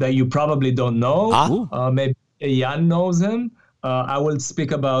that you probably don't know. Maybe Jan knows him. I will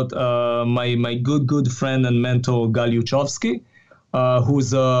speak about my good friend and mentor, Gal Yuchovsky,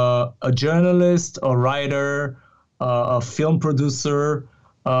 who's a journalist, a writer, a film producer,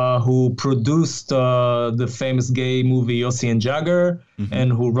 who produced the famous gay movie Yossi and Jagger,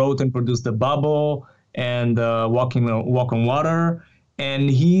 and who wrote and produced The Bubble and Walk on Water. And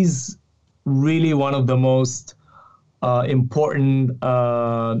he's really one of the most important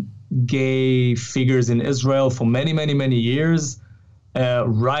gay figures in Israel for many, many, many years,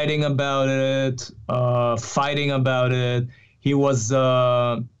 writing about it, fighting about it. He was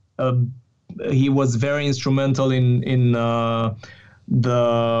very instrumental in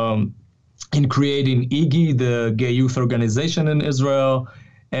creating IGI, the gay youth organization in Israel.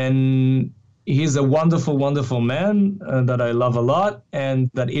 And he's a wonderful, wonderful man that I love a lot and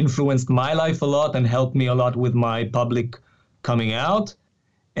that influenced my life a lot and helped me a lot with my public coming out.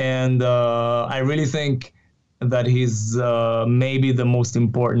 And I really think that he's maybe the most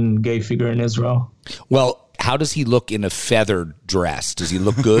important gay figure in Israel. Well, how does he look in a feathered dress? Does he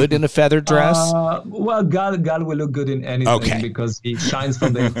look good in a feathered dress? Well, Gal will look good in anything because he shines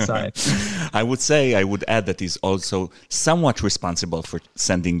from the inside. I would add that he's also somewhat responsible for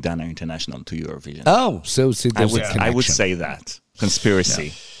sending Dana International to Eurovision. Oh, so there's a I would connection. say that.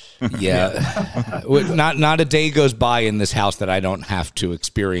 Conspiracy. Yeah. Not a day goes by in this house that I don't have to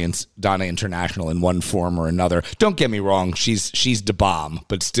experience Dana International in one form or another. Don't get me wrong, she's the bomb,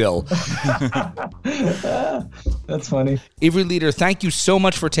 but still. That's funny. Avery Leader, thank you so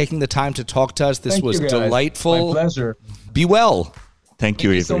much for taking the time to talk to us. This Thank was you, guys. delightful. My pleasure. Be well. Thank you,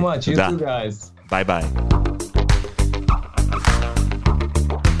 Thank you so Avery. much. You Toda. too, guys. Bye-bye.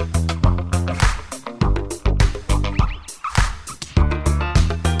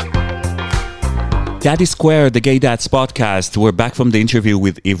 Daddy Square, the Gay Dads podcast. We're back from the interview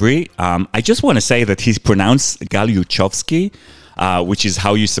with Ivry. I just want to say that he's pronounced Gal Yuchovsky, which is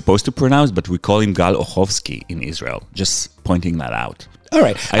how you're supposed to pronounce, but we call him Gal Ochovsky in Israel. Just pointing that out. All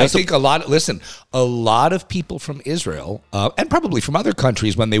right. I also- think a lot of people from Israel, and probably from other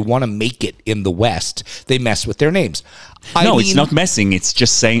countries, when they want to make it in the West, they mess with their names. It's not messing. It's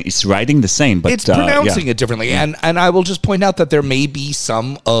just saying it's writing the same, but it's pronouncing it differently. And I will just point out that there may be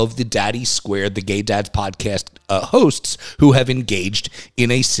some of the Daddy Squared, the Gay Dads podcast hosts who have engaged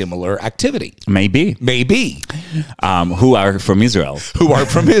in a similar activity. Maybe. Who are from Israel.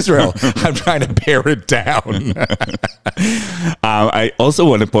 I'm trying to pare it down. I also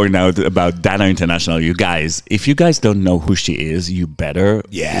want to point out about Dana International. You guys, if you guys don't know who she is, you better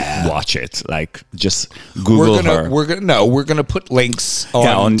watch it. Like, just Google her. We're gonna put links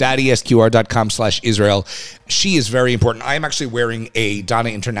on daddysqr.com/Israel. She is very important. I am actually wearing a Dana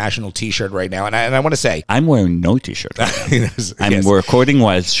International t-shirt right now, and I want to say I'm wearing no t-shirt. We're recording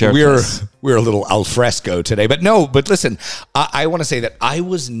while shirtless. We're a little al fresco today, but listen, I want to say that I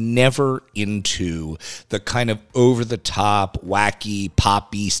was never into the kind of over-the-top, wacky,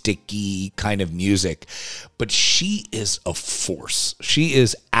 poppy, sticky kind of music, but she is a force. She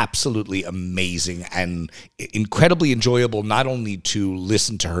is absolutely amazing and incredibly enjoyable, not only to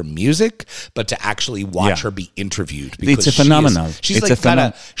listen to her music, but to actually watch her be interviewed. It's a phenomenon. She's like got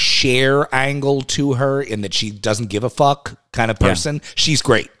a Cher angle to her in that she doesn't give a fuck kind of person. Yeah. She's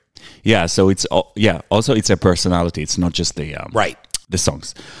great. Yeah, so it's also it's a personality. It's not just the the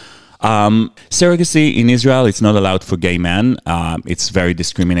songs. Surrogacy in Israel, it's not allowed for gay men. It's very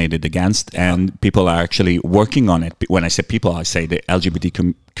discriminated against, and people are actually working on it. When I say people, I say the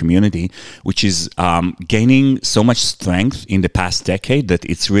LGBT community, which is gaining so much strength in the past decade that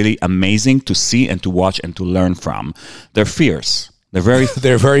it's really amazing to see and to watch and to learn from. They're fierce.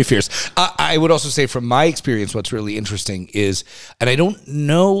 They're very fierce. I would also say from my experience, what's really interesting is, and I don't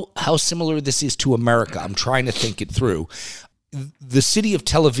know how similar this is to America. I'm trying to think it through. The city of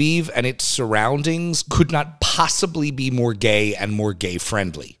Tel Aviv and its surroundings could not possibly be more gay and more gay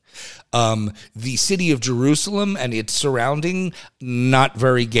friendly. The city of Jerusalem and its surrounding, not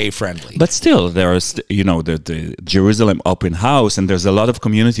very gay friendly. But still, there is, the Jerusalem Open House, and there's a lot of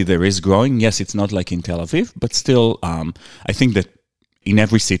community there is growing. Yes, it's not like in Tel Aviv, but still, I think that in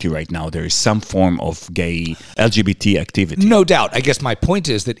every city right now, there is some form of gay LGBT activity. No doubt. I guess my point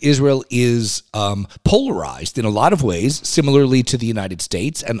is that Israel is polarized in a lot of ways, similarly to the United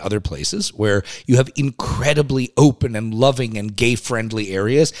States and other places, where you have incredibly open and loving and gay-friendly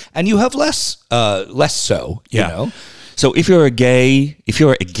areas, and you have less so, you know? So if you are a gay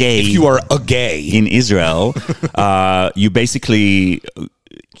in Israel, you basically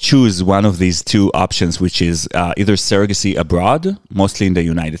choose one of these two options, which is either surrogacy abroad, mostly in the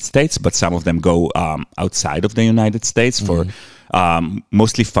United States, but some of them go outside of the United States for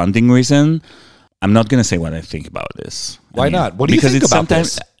mostly funding reason. I'm not going to say what I think about this. Why not? What do you think about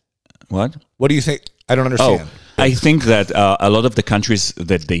this? What? What do you think? I don't understand. I think that a lot of the countries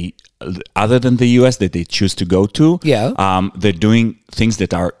that other than the US, that they choose to go to, they're doing things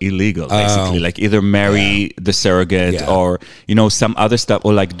that are illegal, basically, like either marry the surrogate or, some other stuff,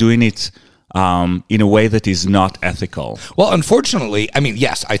 or like doing it in a way that is not ethical. Well, unfortunately, I mean,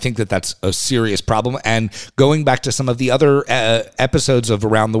 yes, I think that that's a serious problem. And going back to some of the other episodes of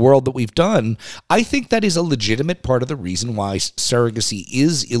Around the World that we've done, I think that is a legitimate part of the reason why surrogacy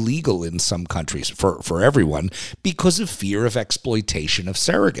is illegal in some countries for everyone, because of fear of exploitation of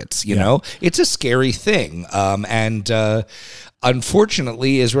surrogates. You know, it's a scary thing.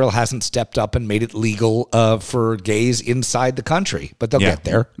 Unfortunately, Israel hasn't stepped up and made it legal for gays inside the country, but they'll get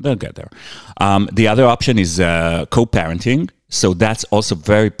there. They'll get there. The other option is co-parenting. So that's also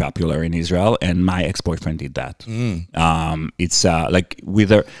very popular in Israel, and my ex-boyfriend did that. It's like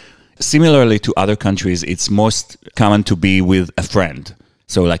similarly to other countries, it's most common to be with a friend.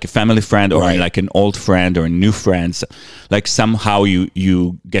 So like a family friend or like an old friend or new friends. Like somehow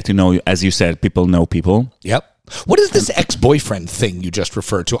you get to know, as you said, people know people. Yep. What is this ex-boyfriend thing you just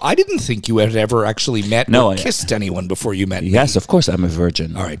referred to? I didn't think you had ever actually met or kissed anyone before you met me. Yes, of course, I'm a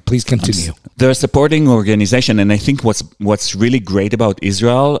virgin. All right, please continue. They're a supporting organization, and I think what's really great about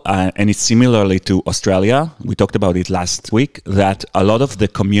Israel, and it's similarly to Australia, we talked about it last week, that a lot of the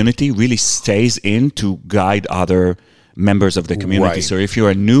community really stays in to guide other members of the community. Right. So if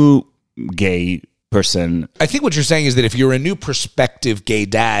you're a new gay person, I think what you're saying is that if you're a new prospective gay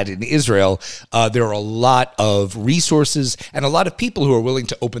dad in Israel, there are a lot of resources and a lot of people who are willing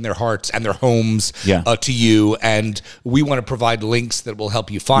to open their hearts and their homes to you, and we want to provide links that will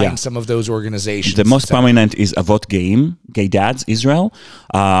help you find some of those organizations. The most prominent is Avot Geim, Gay Dads Israel.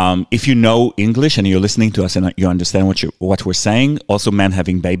 If you know English and you're listening to us and you understand what we're saying, also Men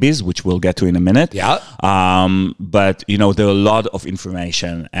Having Babies, which we'll get to in a minute. Yeah. But there are a lot of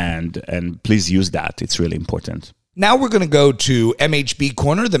information, and please use that. It's really important. Now we're going to go to MHB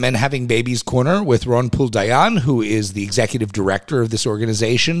Corner, the Men Having Babies Corner, with Ron Pool Dayan, who is the executive director of this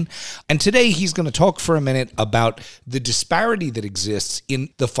organization. And today he's going to talk for a minute about the disparity that exists in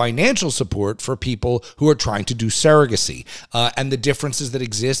the financial support for people who are trying to do surrogacy, and the differences that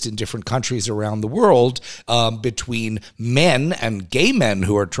exist in different countries around the world between men and gay men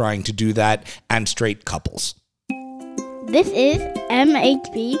who are trying to do that and straight couples. This is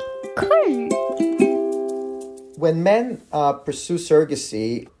MHB Corner. When men pursue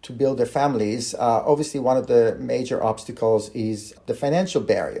surrogacy to build their families, obviously one of the major obstacles is the financial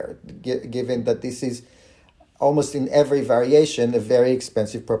barrier, given that this is almost in every variation a very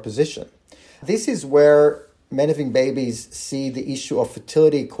expensive proposition. This is where Men Having Babies see the issue of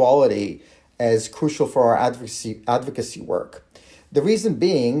fertility equality as crucial for our advocacy work. The reason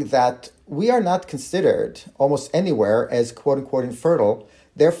being that we are not considered almost anywhere as quote-unquote infertile.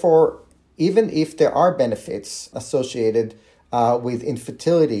 Therefore, even if there are benefits associated with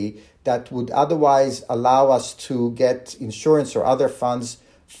infertility that would otherwise allow us to get insurance or other funds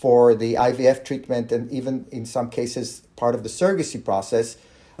for the IVF treatment and even in some cases part of the surrogacy process,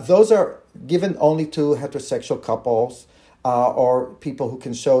 those are given only to heterosexual couples or people who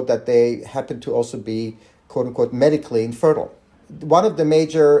can show that they happen to also be quote-unquote medically infertile. One of the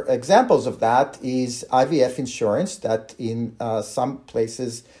major examples of that is IVF insurance that in some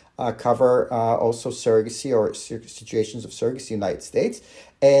places cover also surrogacy or situations of surrogacy in the United States.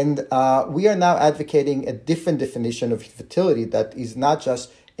 And we are now advocating a different definition of infertility that is not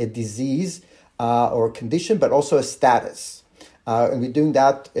just a disease or condition, but also a status. And we're doing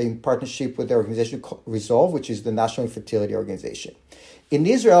that in partnership with the organization Resolve, which is the National Infertility Organization. In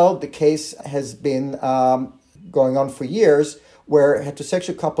Israel, the case has been going on for years, where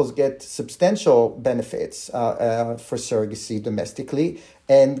heterosexual couples get substantial benefits for surrogacy domestically,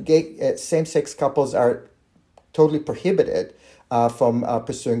 and gay same-sex couples are totally prohibited from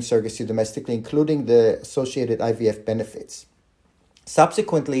pursuing surrogacy domestically, including the associated IVF benefits.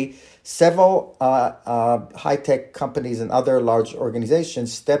 Subsequently, several high-tech companies and other large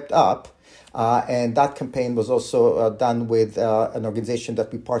organizations stepped up, and that campaign was also done with an organization that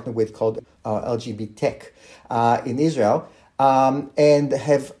we partner with called LGBT Tech in Israel. And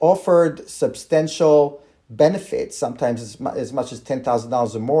have offered substantial benefits, sometimes as much as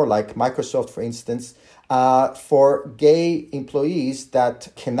 $10,000 or more, like Microsoft, for instance, for gay employees that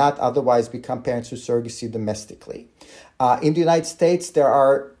cannot otherwise become parents through surrogacy domestically. In the United States, there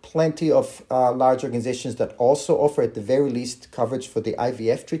are plenty of large organizations that also offer, at the very least, coverage for the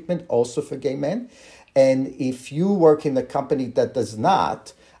IVF treatment, also for gay men. And if you work in a company that does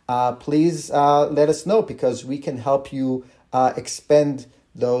not, please let us know, because we can help you expand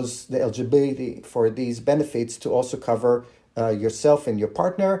the eligibility for these benefits to also cover yourself and your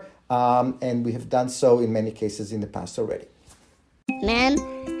partner, and we have done so in many cases in the past already.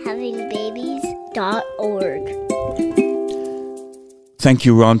 menhavingbabies.org. Thank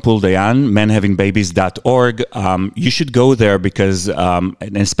you, Ron Pool Dayan, menhavingbabies.org. You should go there because,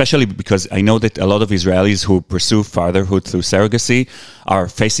 and especially because I know that a lot of Israelis who pursue fatherhood through surrogacy are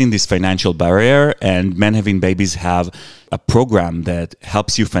facing this financial barrier, and Men Having Babies have a program that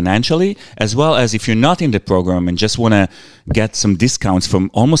helps you financially, as well as if you're not in the program and just want to get some discounts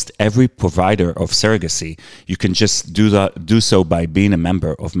from almost every provider of surrogacy, you can just do so by being a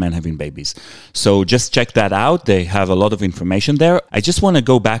member of Men Having Babies. So just check that out. They have a lot of information there. I just want to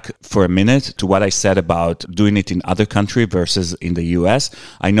go back for a minute to what I said about doing it in other countries versus in the US.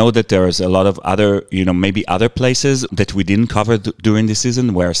 I know that there is a lot of other, maybe other places that we didn't cover during the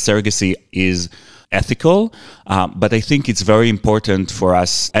season where surrogacy is ethical, but I think it's very important for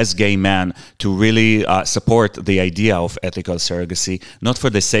us as gay men to really support the idea of ethical surrogacy, not for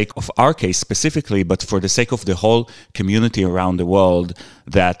the sake of our case specifically, but for the sake of the whole community around the world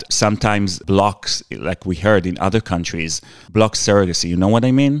that sometimes blocks, like we heard in other countries, blocks surrogacy. You know what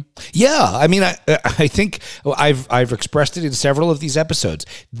I mean? Yeah, I mean, I think I've expressed it in several of these episodes.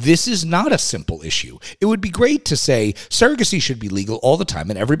 This is not a simple issue. It would be great to say surrogacy should be legal all the time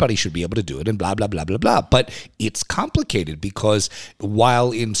and everybody should be able to do it and blah, blah, blah, blah, blah. But it's complicated because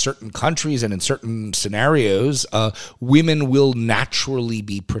while in certain countries and in certain scenarios, women will naturally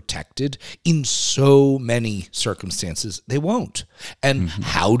be protected, in so many circumstances, they won't. And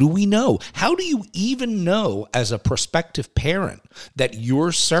how do we know? How do you even know as a prospective parent that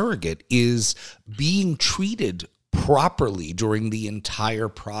your surrogate is being treated properly during the entire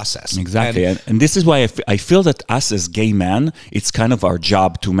process? Exactly. And this is why I feel that us as gay men, it's kind of our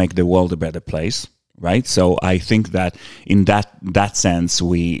job to make the world a better place, right? So I think that in that sense,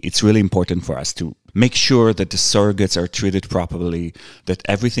 it's really important for us to make sure that the surrogates are treated properly, that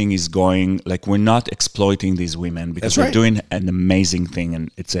everything is going, like we're not exploiting these women, because That's we're right. doing an amazing thing, and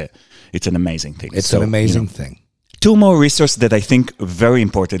it's an amazing thing. It's So, an amazing you know, thing. Two more resources that I think very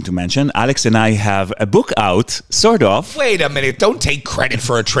important to mention. Alex and I have a book out, sort of. Wait a minute. Don't take credit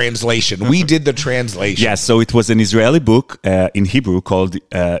for a translation. We did the translation. Yeah, so it was an Israeli book in Hebrew called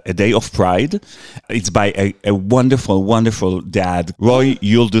A Day of Pride. It's by a wonderful, wonderful dad, Roy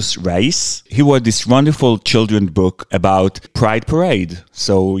Yuldus Reis. He wrote this wonderful children's book about Pride Parade.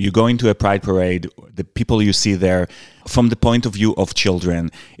 So you go into a Pride Parade, the people you see there, from the point of view of children.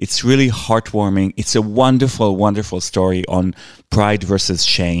 It's really heartwarming. It's a wonderful, wonderful story on pride versus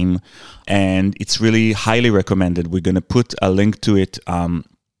shame. And it's really highly recommended. We're going to put a link to it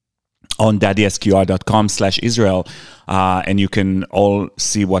on daddysqr.com/Israel, and you can all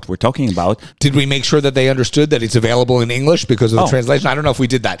see what we're talking about. Did we make sure that they understood that it's available in English because of the Oh. translation? I don't know if we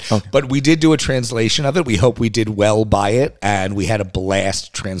did that, but we did do a translation of it. We hope we did well by it, and we had a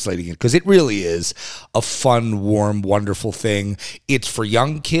blast translating it because it really is a fun, warm, wonderful thing. It's for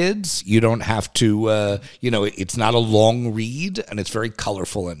young kids. You don't have to, it's not a long read, and it's very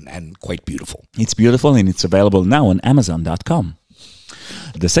colorful and quite beautiful. It's beautiful, and it's available now on Amazon.com.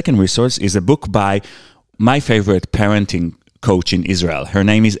 The second resource is a book by my favorite parenting coach in Israel. Her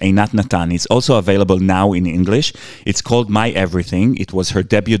name is Einat Natan. It's also available now in English. It's called My Everything. It was her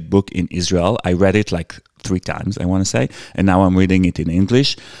debut book in Israel. I read it like 3 times, I want to say, and now I'm reading it in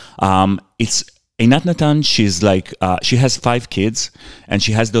English. It's Einat Natan. She's like, she has 5 kids, and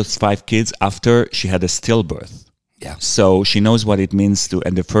she has those 5 kids after she had a stillbirth. Yeah. So she knows what it means to,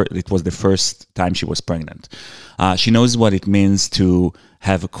 and it was the first time she was pregnant. She knows what it means to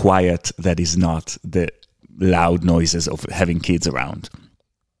have a quiet that is not the loud noises of having kids around.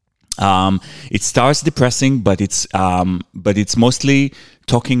 It starts depressing, but it's mostly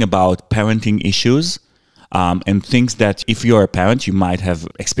talking about parenting issues. And things that if you're a parent, you might have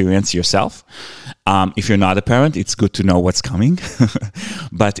experienced yourself. If you're not a parent, it's good to know what's coming.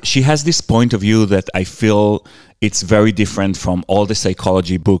 But she has this point of view that I feel it's very different from all the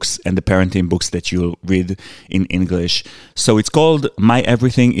psychology books and the parenting books that you'll read in English. So it's called My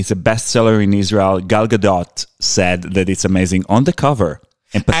Everything. It's a bestseller in Israel. Gal Gadot said that it's amazing on the cover.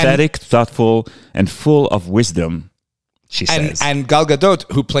 Empathetic, thoughtful, and full of wisdom. She says. And Gal Gadot,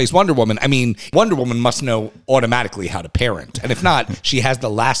 who plays Wonder Woman, I mean, Wonder Woman must know automatically how to parent. And if not, she has the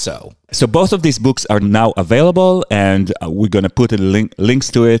lasso. So both of these books are now available, and we're going to put links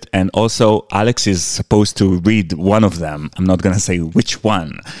to it. And also, Alex is supposed to read one of them. I'm not going to say which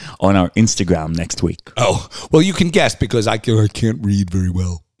one on our Instagram next week. Oh, well, you can guess because I can't read very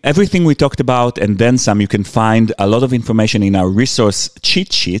well. Everything we talked about and then some, you can find a lot of information in our resource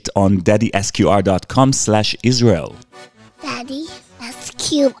cheat sheet on daddysqr.com/Israel.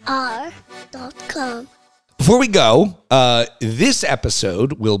 daddysqr.com. Before we go, this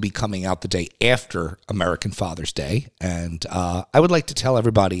episode will be coming out the day after American Father's Day, and I would like to tell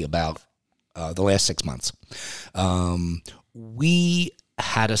everybody about the last 6 months. We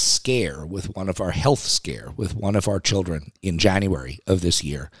had a scare with one of our children in January of this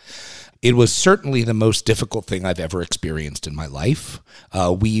year. It was certainly the most difficult thing I've ever experienced in my life.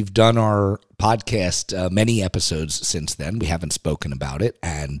 We've done our podcast many episodes since then. We haven't spoken about it.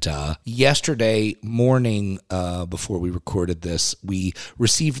 And yesterday morning, before we recorded this, we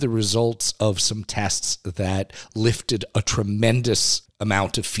received the results of some tests that lifted a tremendous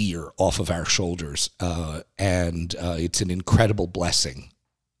amount of fear off of our shoulders. And it's an incredible blessing.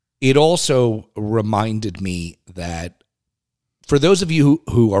 It also reminded me that for those of you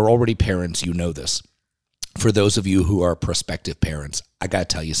who are already parents, you know this. For those of you who are prospective parents, I got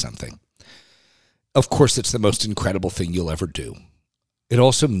to tell you something. Of course, it's the most incredible thing you'll ever do. It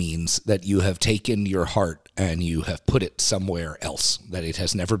also means that you have taken your heart and you have put it somewhere else that it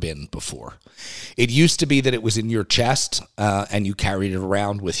has never been before. It used to be that it was in your chest and you carried it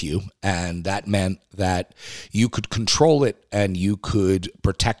around with you, and that meant that you could control it and you could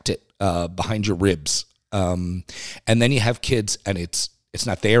protect it behind your ribs. And then you have kids and it's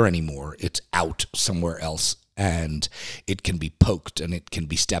not there anymore. It's out somewhere else, and it can be poked and it can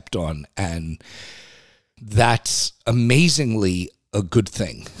be stepped on, and that's amazingly a good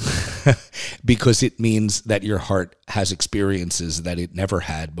thing because it means that your heart has experiences that it never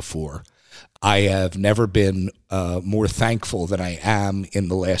had before. I have never been more thankful than I am in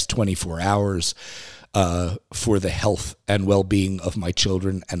the last 24 hours for the health and well-being of my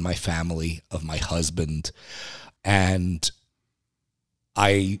children and my family, of my husband. And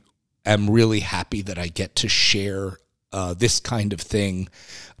I am really happy that I get to share this kind of thing,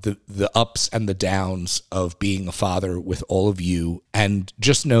 the ups and the downs of being a father with all of you. And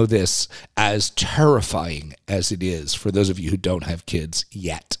just know this, as terrifying as it is for those of you who don't have kids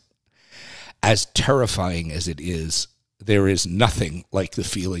yet, as terrifying as it is, there is nothing like the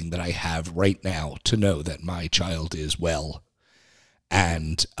feeling that I have right now to know that my child is well.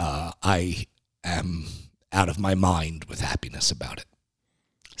 And I am out of my mind with happiness about it.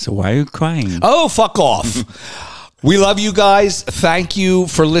 So why are you crying? Oh, fuck off. We love you guys. Thank you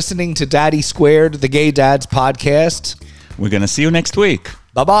for listening to Daddy Squared, the Gay Dads podcast. We're going to see you next week.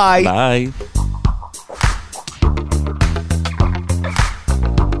 Bye-bye. Bye.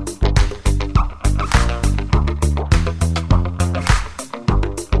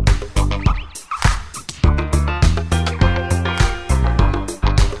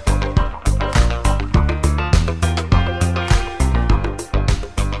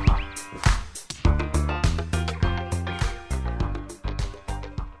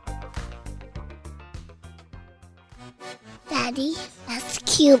 Daddy, that's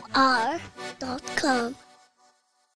QR.com.